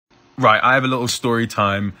Right, I have a little story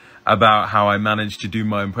time about how I managed to do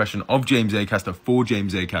my impression of James Acaster for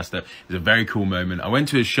James Acaster. It was a very cool moment. I went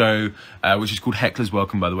to his show, which is called Hecklers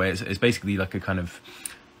Welcome, by the way. It's basically like a kind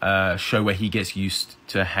of show where he gets used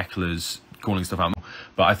to hecklers calling stuff out.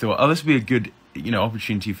 But I thought, oh, this would be a good,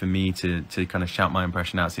 opportunity for me to kind of shout my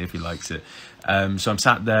impression out, see if he likes it. So I'm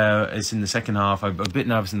sat there. It's in the second half. I'm a bit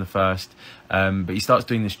nervous in the first, but he starts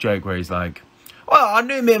doing this joke where he's like, well, I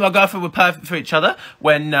knew me and my girlfriend were perfect for each other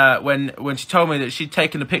when she told me that she'd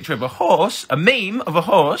taken a picture of a horse, a meme of a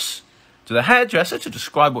horse, to the hairdresser to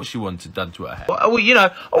describe what she wanted done to her hair. Well, I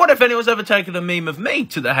wonder if anyone's ever taken a meme of me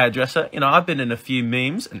to the hairdresser. I've been in a few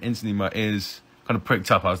memes, and instantly my ears kind of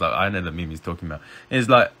pricked up. I was like, I know the meme he's talking about. It's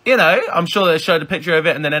like, I'm sure they showed a picture of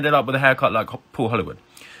it and then ended up with a haircut like Paul Hollywood.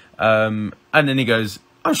 And then he goes,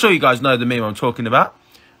 I'm sure you guys know the meme I'm talking about.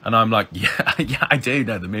 And I'm like, yeah, I do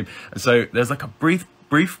know the meme. And so there's like a brief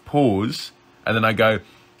pause. And then I go,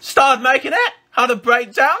 started making it? Had a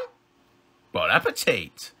breakdown? Bon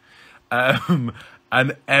appetit. And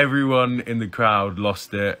everyone in the crowd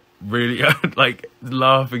lost it. Really, like,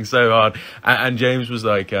 laughing so hard. And James was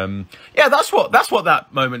like, yeah, that's what that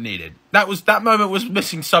moment needed. That moment was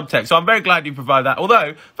missing subtext. So I'm very glad you provided that.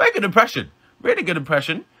 Although, very good impression. Really good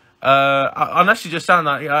impression. Unless you just sound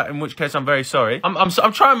like, in which case I'm very sorry. I'm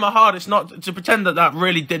trying my hardest not to pretend that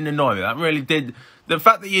really didn't annoy me. That really did. The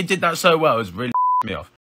fact that you did that so well has really me off.